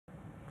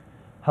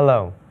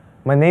Hello,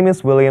 my name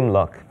is William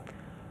Luck.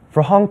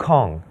 For Hong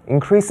Kong,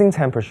 increasing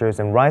temperatures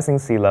and rising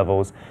sea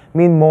levels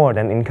mean more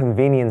than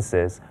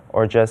inconveniences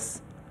or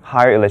just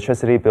higher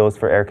electricity bills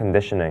for air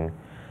conditioning.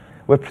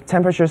 With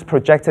temperatures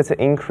projected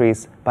to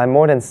increase by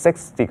more than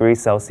 6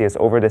 degrees Celsius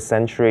over the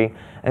century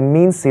and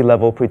mean sea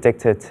level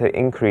predicted to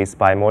increase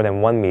by more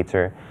than 1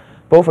 meter,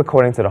 both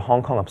according to the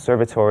Hong Kong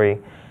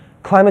Observatory,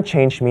 climate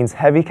change means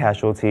heavy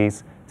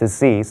casualties,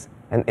 disease,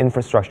 and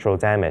infrastructural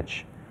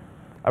damage.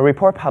 A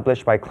report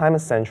published by Climate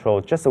Central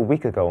just a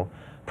week ago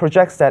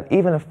projects that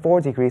even a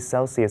 4 degrees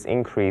Celsius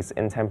increase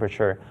in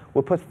temperature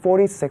would put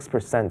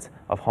 46%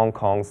 of Hong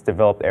Kong's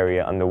developed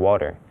area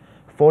underwater.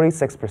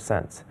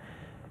 46%.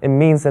 It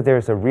means that there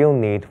is a real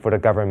need for the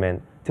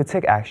government to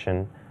take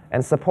action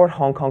and support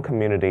Hong Kong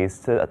communities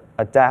to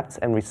adapt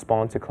and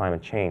respond to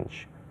climate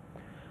change.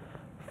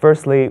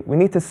 Firstly, we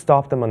need to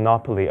stop the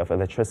monopoly of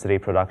electricity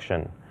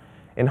production.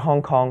 In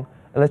Hong Kong,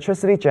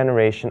 electricity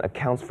generation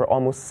accounts for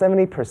almost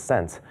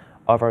 70%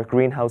 of our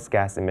greenhouse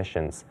gas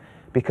emissions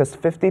because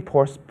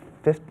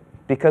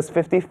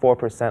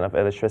 54% of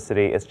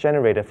electricity is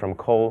generated from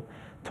coal,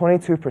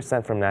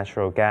 22% from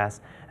natural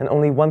gas, and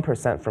only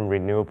 1% from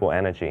renewable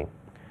energy.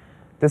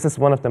 This is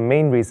one of the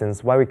main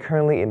reasons why we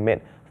currently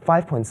emit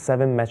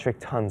 5.7 metric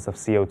tons of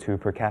CO2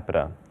 per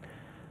capita,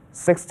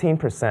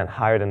 16%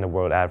 higher than the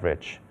world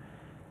average.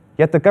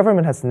 Yet the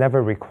government has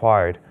never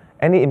required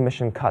any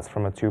emission cuts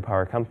from our two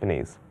power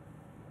companies.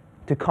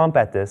 To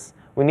combat this,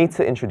 we need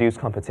to introduce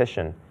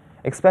competition,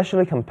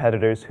 especially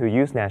competitors who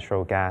use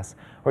natural gas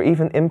or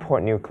even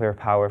import nuclear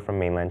power from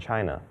mainland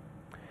China.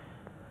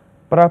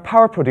 But our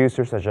power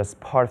producers are just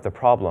part of the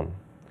problem.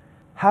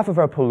 Half of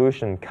our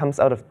pollution comes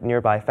out of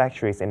nearby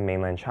factories in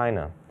mainland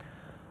China.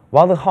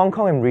 While the Hong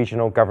Kong and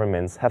regional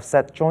governments have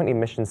set joint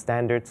emission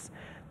standards,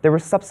 they were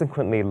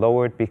subsequently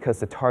lowered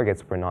because the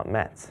targets were not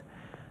met.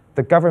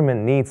 The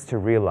government needs to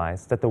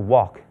realize that the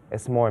walk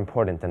is more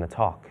important than the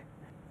talk.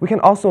 We can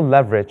also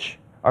leverage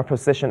our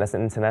position as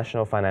an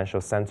international financial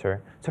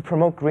center to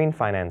promote green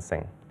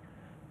financing.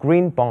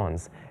 Green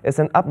bonds is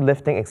an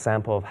uplifting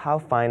example of how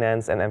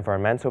finance and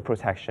environmental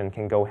protection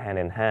can go hand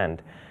in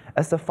hand,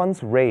 as the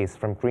funds raised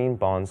from green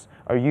bonds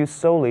are used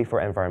solely for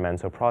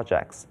environmental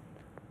projects.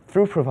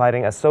 Through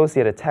providing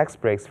associated tax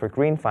breaks for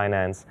green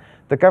finance,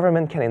 the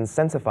government can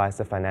incentivize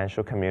the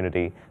financial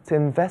community to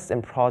invest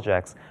in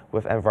projects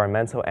with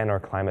environmental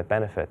and/or climate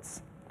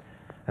benefits.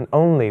 And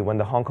only when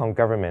the Hong Kong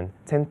government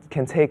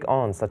can take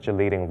on such a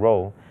leading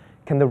role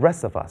can the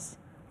rest of us,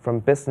 from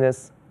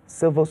business,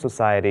 civil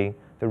society,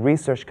 the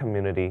research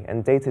community,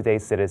 and day-to-day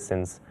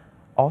citizens,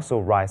 also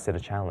rise to the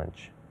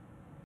challenge.